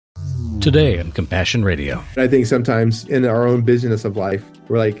Today on Compassion Radio. I think sometimes in our own busyness of life,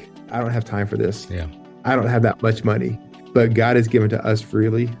 we're like, I don't have time for this. Yeah. I don't have that much money. But God has given to us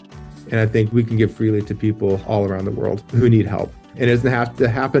freely. And I think we can give freely to people all around the world who need help. And it doesn't have to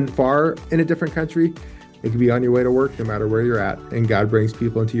happen far in a different country. It can be on your way to work, no matter where you're at. And God brings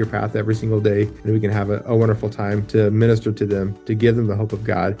people into your path every single day. And we can have a wonderful time to minister to them, to give them the hope of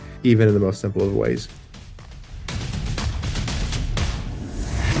God, even in the most simple of ways.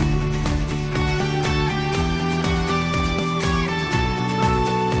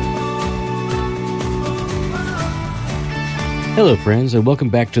 Hello, friends, and welcome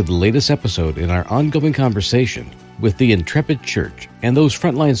back to the latest episode in our ongoing conversation with the Intrepid Church and those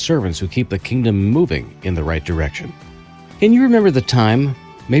frontline servants who keep the kingdom moving in the right direction. Can you remember the time,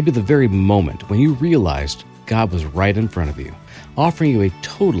 maybe the very moment, when you realized God was right in front of you, offering you a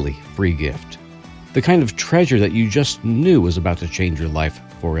totally free gift? The kind of treasure that you just knew was about to change your life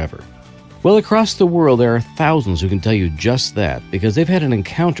forever. Well, across the world, there are thousands who can tell you just that because they've had an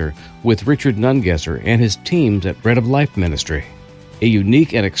encounter with Richard Nungesser and his teams at Bread of Life Ministry, a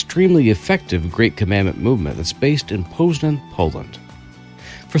unique and extremely effective Great Commandment movement that's based in Poznan, Poland.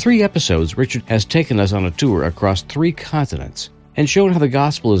 For 3 episodes, Richard has taken us on a tour across 3 continents and shown how the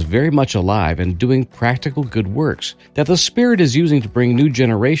gospel is very much alive and doing practical good works that the Spirit is using to bring new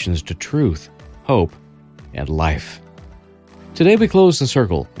generations to truth, hope, and life. Today we close the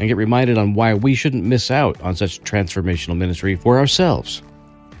circle and get reminded on why we shouldn't miss out on such transformational ministry for ourselves,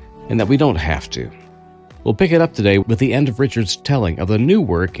 and that we don't have to. We'll pick it up today with the end of Richard's telling of the new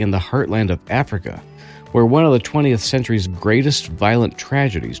work in the heartland of Africa, where one of the 20th century's greatest violent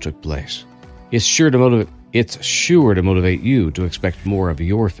tragedies took place. It's sure to motivate you to expect more of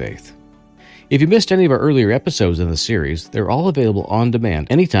your faith. If you missed any of our earlier episodes in the series, they're all available on demand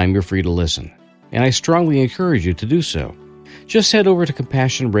anytime you're free to listen, and I strongly encourage you to do so. Just head over to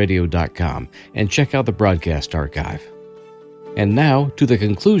CompassionRadio.com and check out the broadcast archive. And now to the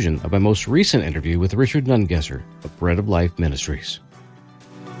conclusion of my most recent interview with Richard Nungesser of Bread of Life Ministries.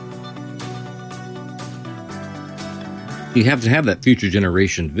 You have to have that future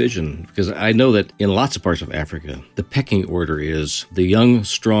generation vision, because I know that in lots of parts of Africa, the pecking order is the young,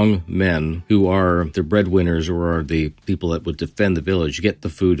 strong men who are the breadwinners or are the people that would defend the village get the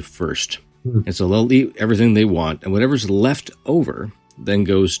food first. And so they'll eat everything they want, and whatever's left over then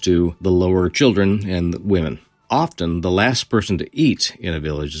goes to the lower children and the women. Often, the last person to eat in a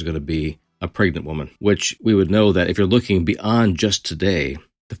village is going to be a pregnant woman, which we would know that if you're looking beyond just today,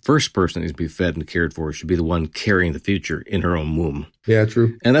 the first person that needs to be fed and cared for should be the one carrying the future in her own womb. Yeah,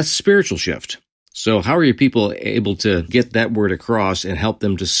 true. And that's a spiritual shift. So how are your people able to get that word across and help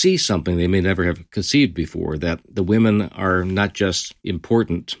them to see something they may never have conceived before, that the women are not just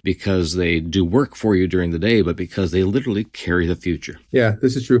important because they do work for you during the day, but because they literally carry the future? Yeah,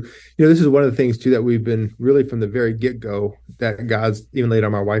 this is true. This is one of the things, too, that we've been really from the very get-go that God's even laid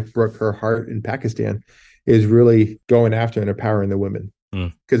on my wife, broke her heart in Pakistan, is really going after and empowering the women.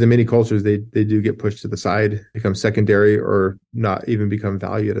 Because in many cultures, they do get pushed to the side, become secondary, or not even become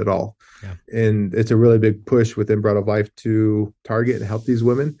valued at all. Yeah. And it's a really big push within Bread of Life to target and help these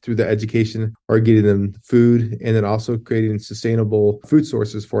women through the education or getting them food, and then also creating sustainable food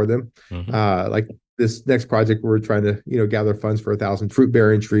sources for them. Like this next project, we're trying to gather funds for 1,000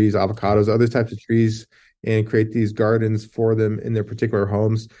 fruit-bearing trees, avocados, other types of trees, and create these gardens for them in their particular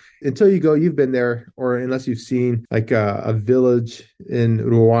homes. Until you've been there, or unless you've seen like a village in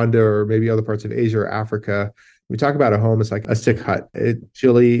Rwanda or maybe other parts of Asia or Africa, we talk about a home, it's like a stick hut. It's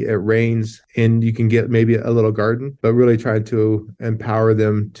chilly, it rains, and you can get maybe a little garden, but really trying to empower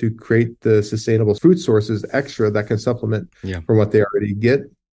them to create the sustainable food sources extra that can supplement from what they already get.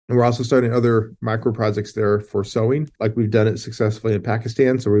 And we're also starting other micro projects there for sewing, like we've done it successfully in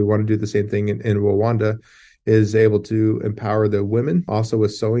Pakistan. So we want to do the same thing in Rwanda, is able to empower the women also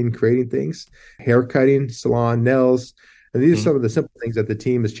with sewing, creating things, hair cutting, salon, nails. And these are some of the simple things that the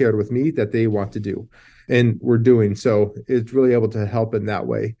team has shared with me that they want to do. And we're doing. So it's really able to help in that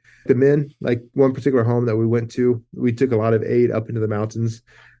way. The men, like one particular home that we went to, we took a lot of aid up into the mountains.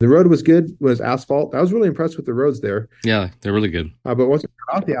 The road was good, was asphalt. I was really impressed with the roads there. Yeah, they're really good. But once we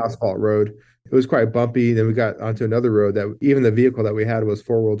got off the asphalt road, it was quite bumpy. Then we got onto another road that even the vehicle that we had was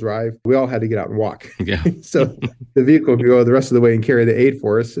 4-wheel drive. We all had to get out and walk. Yeah. So the vehicle could go the rest of the way and carry the aid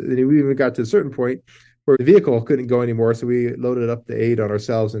for us. And we even got to a certain point where the vehicle couldn't go anymore. So we loaded up the aid on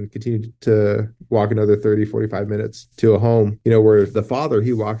ourselves and continued to walk another 30, 45 minutes to a home, where the father,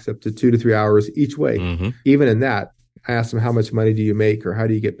 he walks up to 2 to 3 hours each way. Even in that, I asked him, how much money do you make or how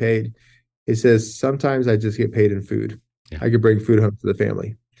do you get paid? He says, sometimes I just get paid in food. I could bring food home to the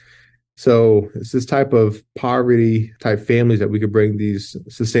family. So it's this type of poverty type families that we could bring these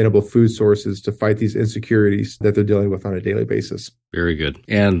sustainable food sources to fight these insecurities that they're dealing with on a daily basis. Very good.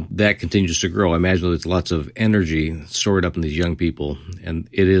 And that continues to grow. I imagine there's lots of energy stored up in these young people, and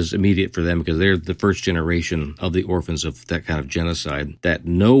it is immediate for them because they're the first generation of the orphans of that kind of genocide that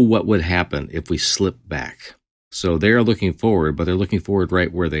know what would happen if we slip back. So they are looking forward, but they're looking forward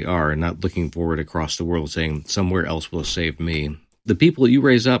right where they are and not looking forward across the world saying somewhere else will save me. The people you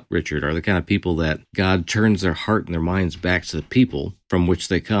raise up, Richard, are the kind of people that God turns their heart and their minds back to the people from which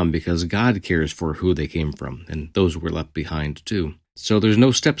they come because God cares for who they came from, and those were left behind too. So there's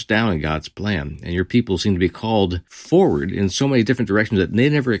no steps down in God's plan, and your people seem to be called forward in so many different directions that they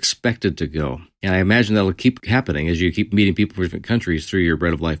never expected to go. And I imagine that'll keep happening as you keep meeting people from different countries through your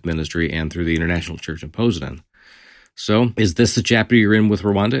Bread of Life ministry and through the International Church in Poznan. So is this the chapter you're in with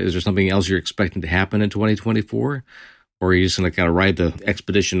Rwanda? Is there something else you're expecting to happen in 2024? Or are you just going to kind of ride the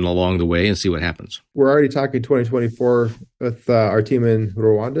expedition along the way and see what happens? We're already talking 2024 with our team in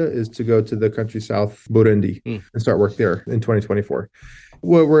Rwanda is to go to the country south, Burundi, and start work there in 2024.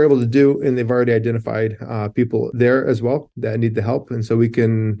 What we're able to do, and they've already identified people there as well that need the help, and so we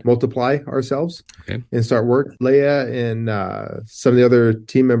can multiply ourselves and start work. Leah and some of the other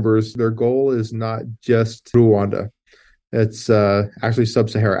team members, their goal is not just Rwanda. It's actually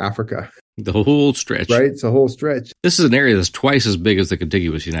sub-Saharan Africa. The whole stretch. Right? It's a whole stretch. This is an area that's twice as big as the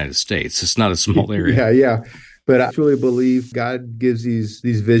contiguous United States. It's not a small area. Yeah. But I truly believe God gives these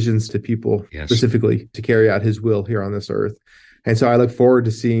visions to people specifically to carry out his will here on this earth. And so I look forward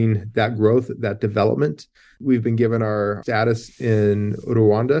to seeing that growth, that development. We've been given our status in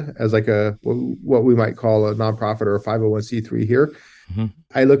Rwanda as like what we might call a nonprofit or a 501c3 here. Mm-hmm.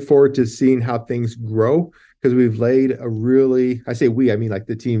 I look forward to seeing how things grow, because we've laid a really, I say we, I mean like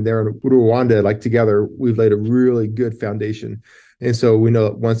the team there in Rwanda, like together, we've laid a really good foundation. And so we know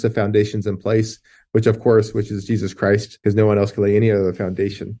that once the foundation's in place, which is Jesus Christ, because no one else can lay any other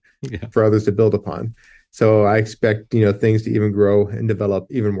foundation for others to build upon. So I expect, things to even grow and develop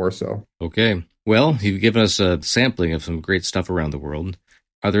even more so. Okay. Well, you've given us a sampling of some great stuff around the world.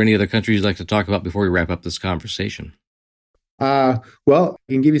 Are there any other countries you'd like to talk about before we wrap up this conversation? Well,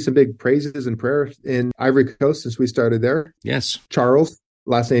 I can give you some big praises and prayer in Ivory Coast since we started there. Yes. Charles,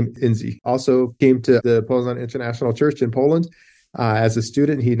 last name Inzi, also came to the Poznan International Church in Poland as a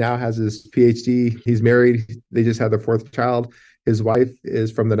student. He now has his PhD. He's married. They just had their fourth child. His wife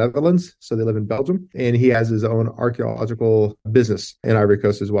is from the Netherlands, so they live in Belgium, and he has his own archaeological business in Ivory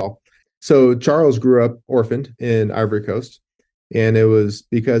Coast as well. So Charles grew up orphaned in Ivory Coast, and it was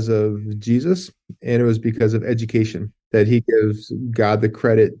because of Jesus, and it was because of education that he gives God the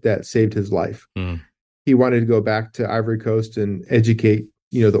credit that saved his life. He wanted to go back to Ivory Coast and educate,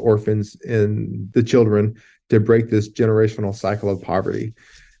 the orphans and the children to break this generational cycle of poverty.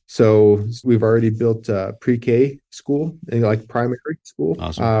 So we've already built a pre-K school, like primary school.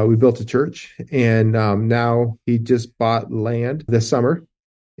 Awesome. We built a church, and now he just bought land this summer.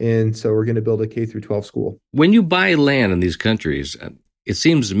 And so we're going to build a K through 12 school. When you buy land in these countries, it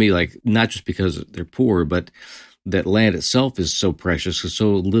seems to me like not just because they're poor, but that land itself is so precious because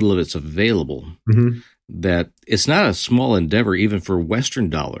so little of it's available, that it's not a small endeavor even for Western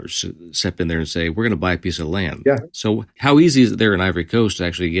dollars to step in there and say, we're going to buy a piece of land. Yeah. So how easy is it there in Ivory Coast to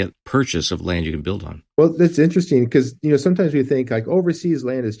actually get purchase of land you can build on? Well, that's interesting because, sometimes we think like overseas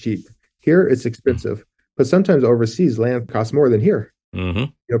land is cheap. Here it's expensive, but sometimes overseas land costs more than here,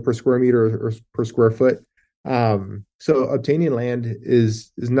 per square meter or per square foot. So obtaining land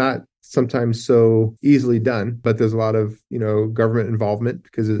is not sometimes so easily done, but there's a lot of, government involvement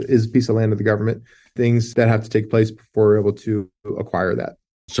because it is a piece of land of the government, things that have to take place before we're able to acquire that.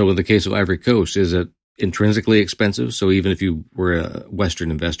 So in the case of Ivory Coast, is it intrinsically expensive? So even if you were a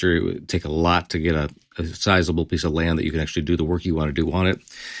Western investor, it would take a lot to get a sizable piece of land that you can actually do the work you want to do on it,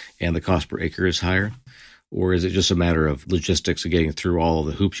 and the cost per acre is higher? Or is it just a matter of logistics of getting through all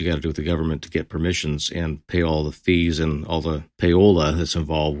the hoops you got to do with the government to get permissions and pay all the fees and all the payola that's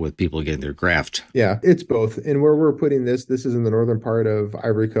involved with people getting their graft? Yeah, it's both. And where we're putting this is in the northern part of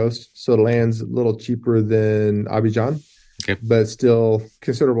Ivory Coast. So the land's a little cheaper than Abidjan, but still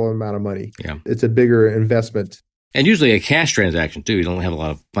considerable amount of money. Yeah. It's a bigger investment. And usually a cash transaction, too. You don't have a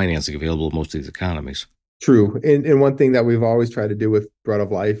lot of financing available in most of these economies. True. And one thing that we've always tried to do with Bread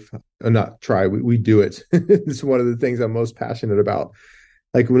of Life, we do it. It's one of the things I'm most passionate about.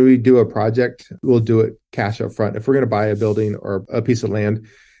 Like when we do a project, we'll do it cash up front. If we're going to buy a building or a piece of land,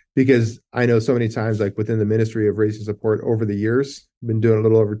 because I know so many times, like within the ministry of raising support over the years, I've been doing a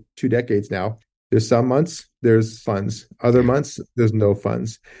little over 2 decades now. There's some months, there's funds. Other months, there's no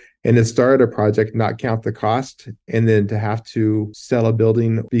funds. And then start a project, not count the cost, and then to have to sell a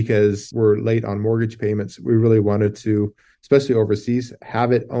building because we're late on mortgage payments. We really wanted to, especially overseas,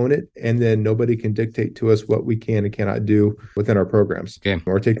 have it, own it, and then nobody can dictate to us what we can and cannot do within our programs. Okay.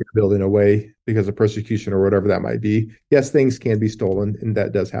 Or take the building away because of persecution or whatever that might be. Yes, things can be stolen, and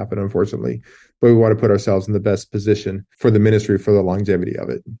that does happen, unfortunately. But we want to put ourselves in the best position for the ministry, for the longevity of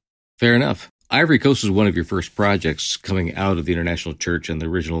it. Fair enough. Ivory Coast was one of your first projects coming out of the International Church and the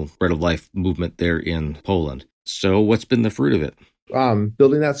original Bread of Life movement there in Poland. So what's been the fruit of it?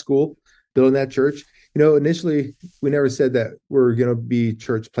 Building that school, building that church. Initially, we never said that we're going to be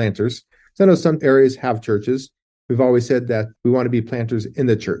church planters. So I know some areas have churches. We've always said that we want to be planters in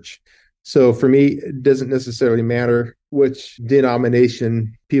the church. So for me, it doesn't necessarily matter which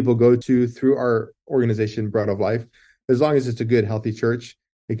denomination people go to through our organization, Bread of Life, as long as it's a good, healthy church.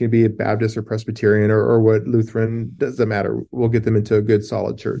 It can be a Baptist or Presbyterian or what Lutheran, doesn't matter. We'll get them into a good,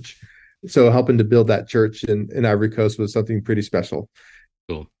 solid church. So helping to build that church in Ivory Coast was something pretty special.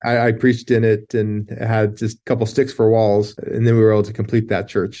 Cool. I preached in it and had just a couple sticks for walls, and then we were able to complete that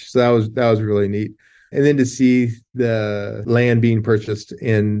church. So that was really neat. And then to see the land being purchased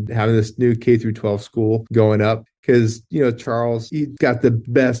and having this new K through 12 school going up, because Charles, he got the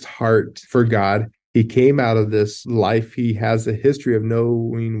best heart for God. He came out of this life. He has a history of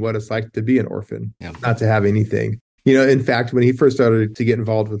knowing what it's like to be an orphan, not to have anything. In fact, when he first started to get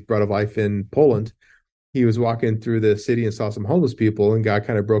involved with Bread of Life in Poland, he was walking through the city and saw some homeless people, and God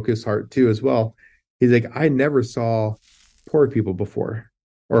kind of broke his heart too as well. He's like, I never saw poor people before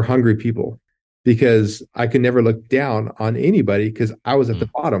or hungry people because I could never look down on anybody because I was at the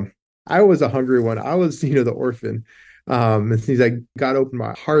bottom. I was a hungry one. I was, the orphan. And he's like, God opened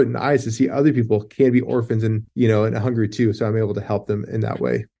my heart and eyes to see other people can be orphans and hungry too. So I'm able to help them in that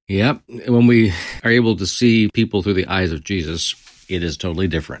way. Yep. When we are able to see people through the eyes of Jesus, it is totally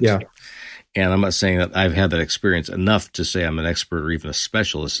different. Yeah. And I'm not saying that I've had that experience enough to say I'm an expert or even a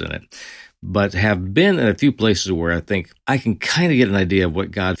specialist in it, but have been in a few places where I think I can kind of get an idea of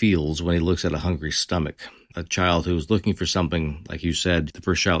what God feels when he looks at a hungry stomach. A child who was looking for something, like you said, the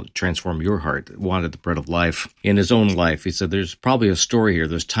first child to transform your heart, wanted the bread of life in his own life. He said, there's probably a story here.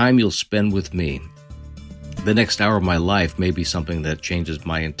 There's time you'll spend with me. The next hour of my life may be something that changes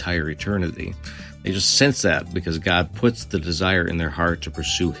my entire eternity. They just sense that because God puts the desire in their heart to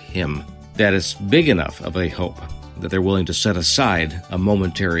pursue him. That is big enough of a hope that they're willing to set aside a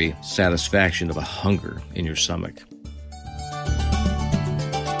momentary satisfaction of a hunger in your stomach.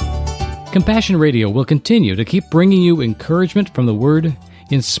 Compassion Radio will continue to keep bringing you encouragement from the Word,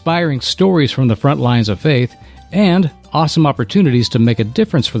 inspiring stories from the front lines of faith, and awesome opportunities to make a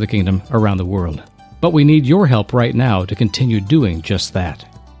difference for the kingdom around the world. But we need your help right now to continue doing just that.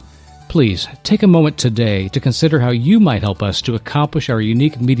 Please take a moment today to consider how you might help us to accomplish our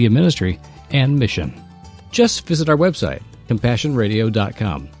unique media ministry and mission. Just visit our website,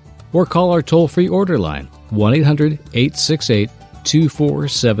 CompassionRadio.com, or call our toll-free order line,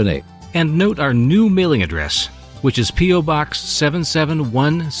 1-800-868-2478. And note our new mailing address, which is P.O. Box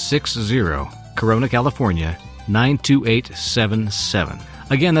 77160, Corona, California, 92877.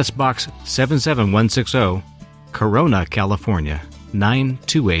 Again, that's Box 77160, Corona, California,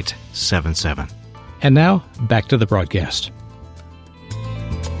 92877. And now, back to the broadcast.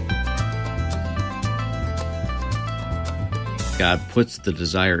 God puts the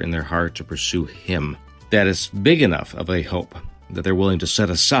desire in their heart to pursue him. That is big enough of a hope that they're willing to set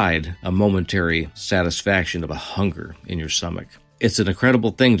aside a momentary satisfaction of a hunger in your stomach. It's an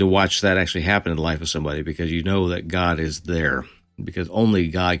incredible thing to watch that actually happen in the life of somebody because you know that God is there. Because only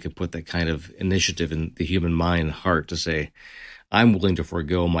God could put that kind of initiative in the human mind and heart to say, I'm willing to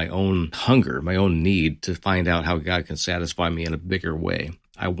forego my own hunger, my own need to find out how God can satisfy me in a bigger way.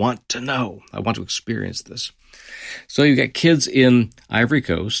 I want to know. I want to experience this. So you've got kids in Ivory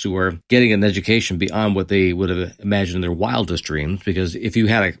Coast who are getting an education beyond what they would have imagined in their wildest dreams, because if you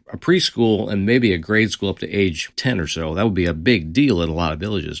had a preschool and maybe a grade school up to age 10 or so, that would be a big deal in a lot of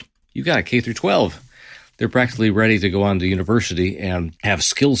villages. You've got a K through 12. They're practically ready to go on to university and have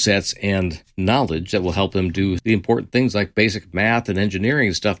skill sets and knowledge that will help them do the important things like basic math and engineering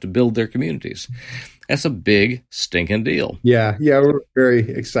and stuff to build their communities. That's a big stinking deal. Yeah, we're very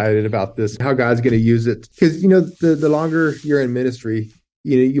excited about this, how God's going to use it. Because, the longer you're in ministry,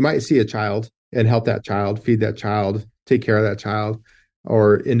 you might see a child and help that child, feed that child, take care of that child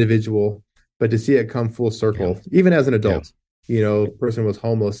or individual. But to see it come full circle, even as an adult, person was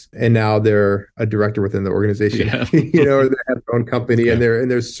homeless and now they're a director within the organization, or they have their own company and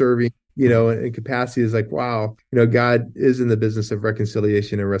they're serving, in capacity is like, wow, God is in the business of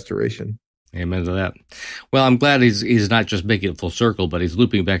reconciliation and restoration. Amen to that. Well, I'm glad he's not just making it full circle, but he's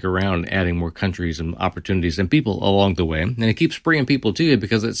looping back around, adding more countries and opportunities and people along the way. And he keeps bringing people to you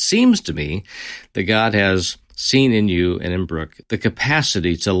because it seems to me that God has seen in you and in Brooke the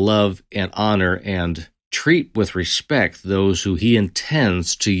capacity to love and honor and treat with respect those who he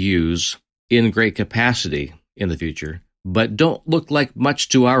intends to use in great capacity in the future, but don't look like much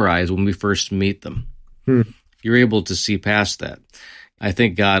to our eyes when we first meet them. You're able to see past that. I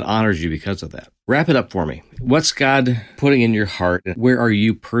think God honors you because of that. Wrap it up for me. What's God putting in your heart? Where are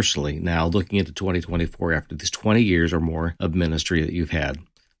you personally now looking into 2024 after these 20 years or more of ministry that you've had?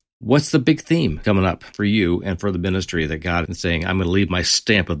 What's the big theme coming up for you and for the ministry that God is saying, I'm going to leave my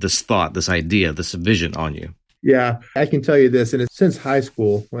stamp of this thought, this idea, this vision on you? Yeah, I can tell you this, and it's since high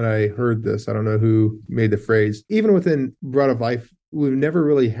school when I heard this. I don't know who made the phrase. Even within Bread of Life, we've never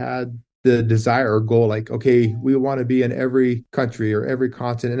really had the desire or goal like, okay, we want to be in every country or every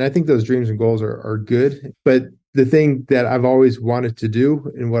continent. And I think those dreams and goals are good. But the thing that I've always wanted to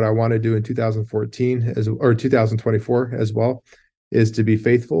do and what I want to do in 2014 or 2024 as well is to be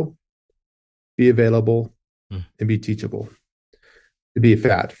faithful, be available, and be teachable. To be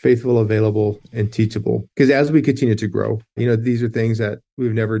faithful, available, and teachable. Because as we continue to grow, these are things that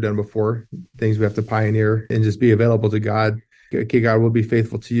we've never done before, things we have to pioneer and just be available to God. Okay, God, will be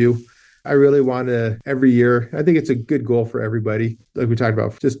faithful to you. I really want to, every year, I think it's a good goal for everybody. Like we talked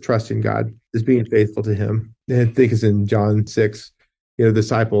about, just trusting God, just being faithful to him. And I think it's in John 6,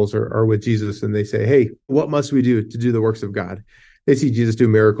 disciples are with Jesus and they say, hey, what must we do to do the works of God? They see Jesus do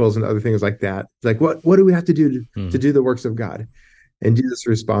miracles and other things like that. It's like, what do we have to do to do the works of God? And Jesus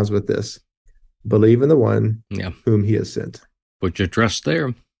responds with this: believe in the one whom he has sent. Put your trust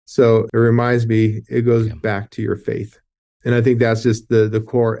there. So it reminds me, it goes back to your faith. And I think that's just the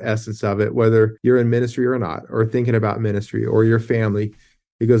core essence of it, whether you're in ministry or not, or thinking about ministry or your family,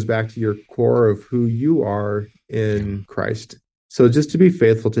 it goes back to your core of who you are in Christ. So just to be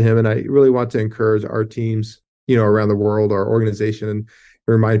faithful to him. And I really want to encourage our teams, around the world, our organization, and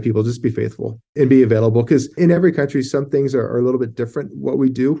remind people just be faithful and be available. Because in every country, some things are a little bit different. What we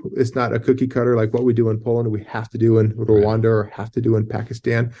do, it's not a cookie cutter like what we do in Poland, we have to do in Rwanda or have to do in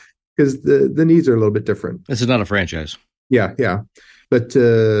Pakistan, because the needs are a little bit different. This is not a franchise. Yeah. But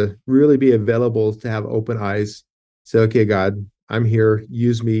to really be available, to have open eyes, say, okay, God, I'm here.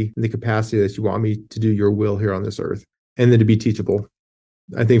 Use me in the capacity that you want me to do your will here on this earth. And then to be teachable.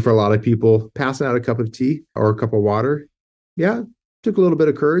 I think for a lot of people, passing out a cup of tea or a cup of water, took a little bit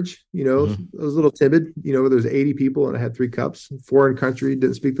of courage. I was a little timid. There was 80 people and I had 3 cups, foreign country,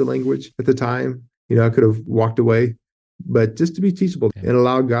 didn't speak the language at the time. I could have walked away. But just to be teachable and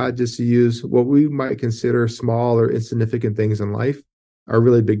allow God just to use what we might consider small or insignificant things in life are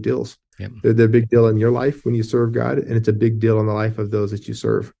really big deals. Yep. They're a big deal in your life when you serve God, and it's a big deal in the life of those that you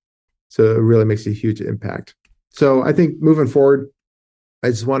serve. So it really makes a huge impact. So I think moving forward, I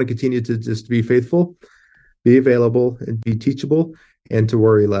just want to continue to just be faithful, be available, and be teachable, and to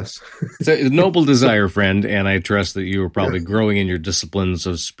worry less. It's a noble desire, friend, and I trust that you are probably growing in your disciplines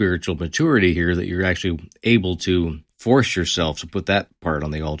of spiritual maturity here, that you're actually able to force yourself to put that part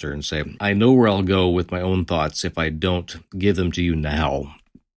on the altar and say, I know where I'll go with my own thoughts if I don't give them to you now.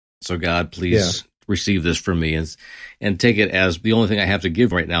 So God, please receive this from me and take it as the only thing I have to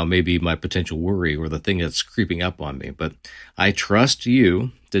give right now may be my potential worry or the thing that's creeping up on me. But I trust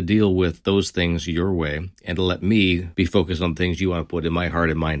you to deal with those things your way and to let me be focused on things you want to put in my heart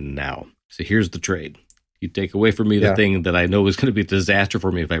and mind now. So here's the trade. You take away from me the thing that I know is going to be a disaster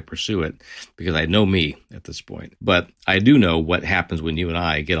for me if I pursue it, because I know me at this point. But I do know what happens when you and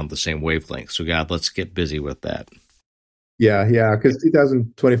I get on the same wavelength. So God, let's get busy with that. Yeah. Because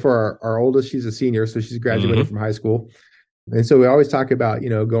 2024, our oldest, she's a senior, so she's graduating from high school. And so we always talk about,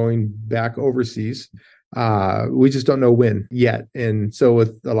 going back overseas. We just don't know when yet. And so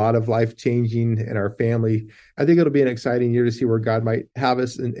with a lot of life changing in our family, I think it'll be an exciting year to see where God might have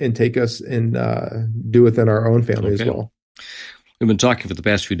us and take us and do within our own family as well. We've been talking for the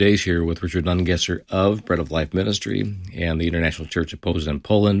past few days here with Richard Nungesser of Bread of Life Ministry and the International Church of Poznań,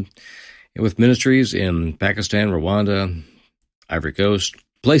 Poland, and with ministries in Pakistan, Rwanda, Ivory Coast,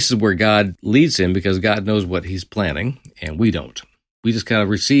 places where God leads him because God knows what he's planning and we don't. We just kind of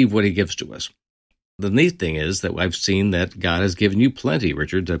receive what he gives to us. The neat thing is that I've seen that God has given you plenty,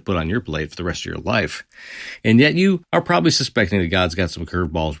 Richard, to put on your plate for the rest of your life. And yet you are probably suspecting that God's got some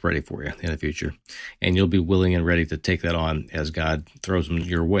curveballs ready for you in the future. And you'll be willing and ready to take that on as God throws them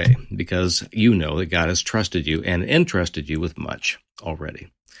your way, because you know that God has trusted you and entrusted you with much already.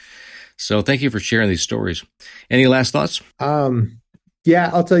 So thank you for sharing these stories. Any last thoughts?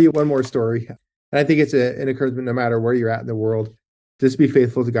 I'll tell you one more story. And I think it's an encouragement no matter where you're at in the world, Just be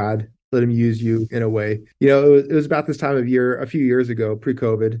faithful to God. Let him use you in a way. It was about this time of year, a few years ago,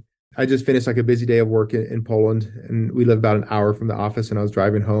 pre-COVID. I just finished like a busy day of work in Poland, and we live about an hour from the office, and I was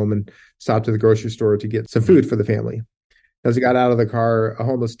driving home and stopped at the grocery store to get some food for the family. As I got out of the car, a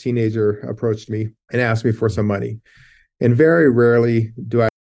homeless teenager approached me and asked me for some money. And very rarely do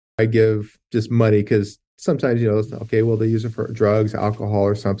I give just money, because sometimes, okay, well, they use it for drugs, alcohol,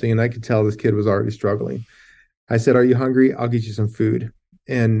 or something. And I could tell this kid was already struggling. I said, "Are you hungry? I'll get you some food."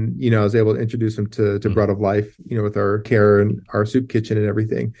 And, I was able to introduce him to Bread of Life, with our care and our soup kitchen and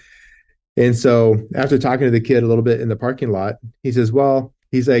everything. And so after talking to the kid a little bit in the parking lot, he says,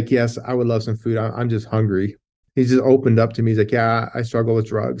 he's like, "Yes, I would love some food. I'm just hungry." He just opened up to me. He's like, "Yeah, I struggle with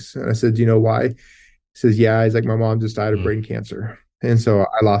drugs." And I said, "Do you know why?" He says, "Yeah." He's like, "My mom just died of brain cancer. And so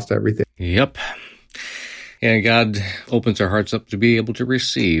I lost everything." Yep. And God opens our hearts up to be able to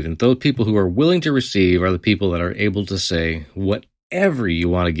receive. And those people who are willing to receive are the people that are able to say, "Whatever you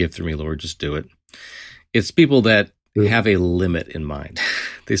want to give through me, Lord, just do it." It's people that have a limit in mind.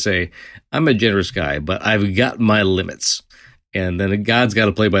 They say, "I'm a generous guy, but I've got my limits." And then God's got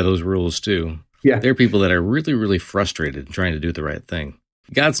to play by those rules too. Yeah. There are people that are really, really frustrated trying to do the right thing.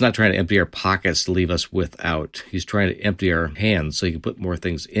 God's not trying to empty our pockets to leave us without. He's trying to empty our hands so he can put more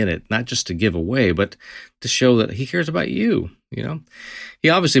things in it, not just to give away, but to show that he cares about you. He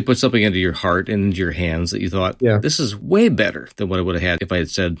obviously put something into your heart and into your hands that you thought, This is way better than what I would have had if I had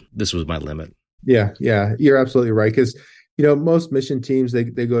said this was my limit. Yeah. You're absolutely right. Because, most mission teams, they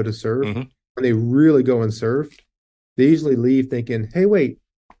go to serve. Mm-hmm. When they really go and serve, they usually leave thinking, "Hey, wait,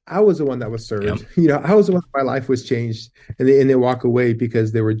 I was the one that was served." Yep. I was the one that my life was changed. And they walk away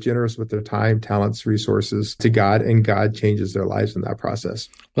because they were generous with their time, talents, resources to God, and God changes their lives in that process.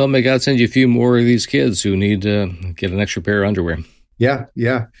 Well, may God send you a few more of these kids who need to get an extra pair of underwear. Yeah.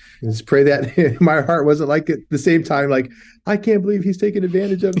 Just pray that my heart wasn't like at the same time, like, I can't believe he's taking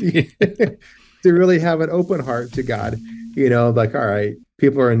advantage of me. To really have an open heart to God, like, all right,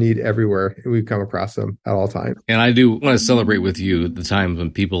 people are in need everywhere, and we come across them at all times. And I do want to celebrate with you the times when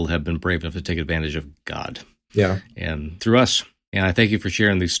people have been brave enough to take advantage of God. Yeah. And through us. And I thank you for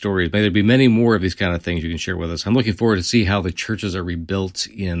sharing these stories. May there be many more of these kind of things you can share with us. I'm looking forward to see how the churches are rebuilt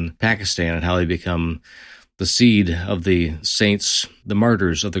in Pakistan and how they become the seed of the saints, the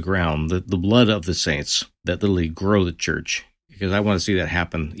martyrs of the ground, the blood of the saints that literally grow the church. Because I want to see that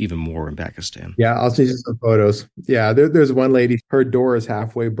happen even more in Pakistan. Yeah, I'll send you some photos. Yeah, there's one lady, her door is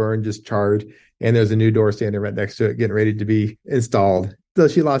halfway burned, just charred, and there's a new door standing right next to it, getting ready to be installed. So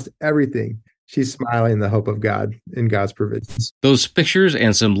she lost everything. She's smiling in the hope of God and God's provisions. Those pictures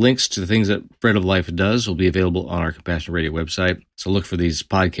and some links to the things that Bread of Life does will be available on our Compassion Radio website. So look for these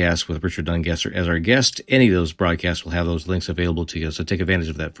podcasts with Richard Dungesser as our guest. Any of those broadcasts will have those links available to you. So take advantage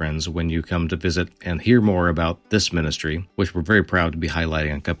of that, friends, when you come to visit and hear more about this ministry, which we're very proud to be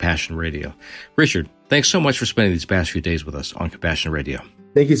highlighting on Compassion Radio. Richard, thanks so much for spending these past few days with us on Compassion Radio.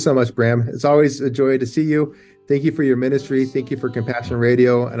 Thank you so much, Bram. It's always a joy to see you. Thank you for your ministry. Thank you for Compassion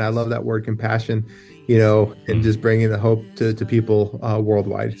Radio. And I love that word compassion, and just bringing the hope to people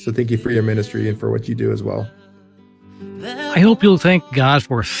worldwide. So thank you for your ministry and for what you do as well. I hope you'll thank God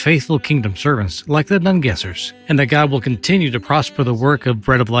for faithful kingdom servants like the Dungessers, and that God will continue to prosper the work of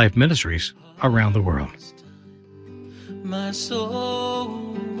Bread of Life Ministries around the world. My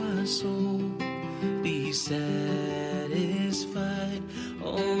soul, be satisfied.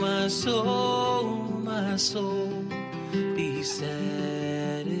 Oh, my soul, be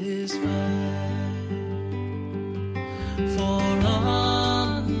satisfied. For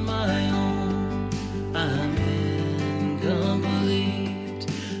on my own I'm incomplete.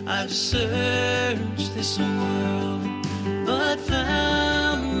 I've searched this world but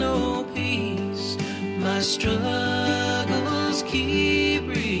found no peace. My struggles keep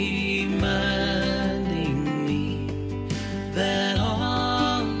reminding me that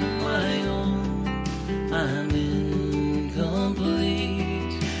on my own I'm incomplete.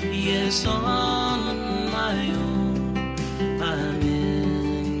 Yes, on my own I'm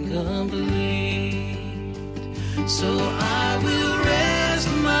incomplete. So I will rest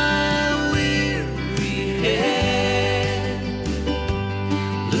my weary head,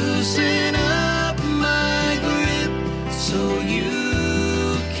 loosen up my grip so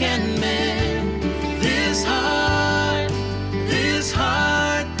you can mend this heart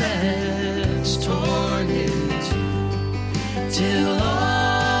that's torn in two, till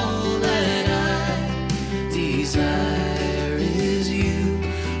all that I desire is you,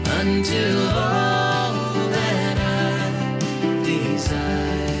 until all that I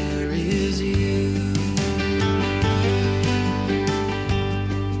desire is you.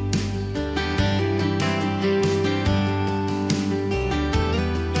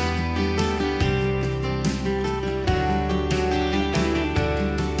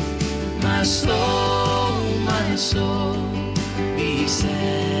 my soul, be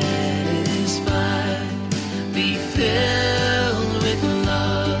satisfied, be filled with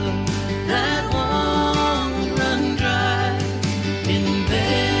love that won't run dry in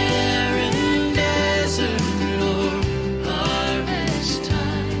barren desert or harvest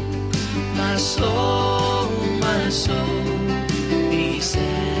time. My soul, be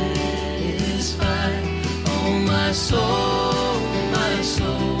satisfied. Oh, my soul,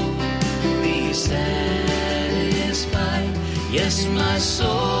 be satisfied. Yes, my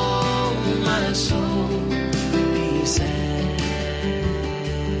soul, be satisfied.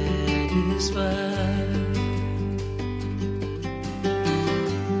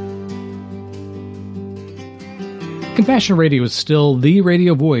 Compassion Radio is still the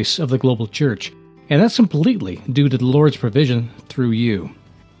radio voice of the global church, and that's completely due to the Lord's provision through you.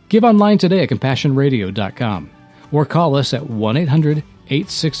 Give online today at CompassionRadio.com or call us at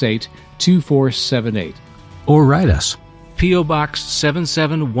 1-800-868-2478. Or write us. P.O. Box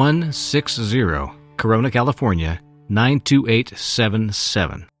 77160, Corona, California, 92877.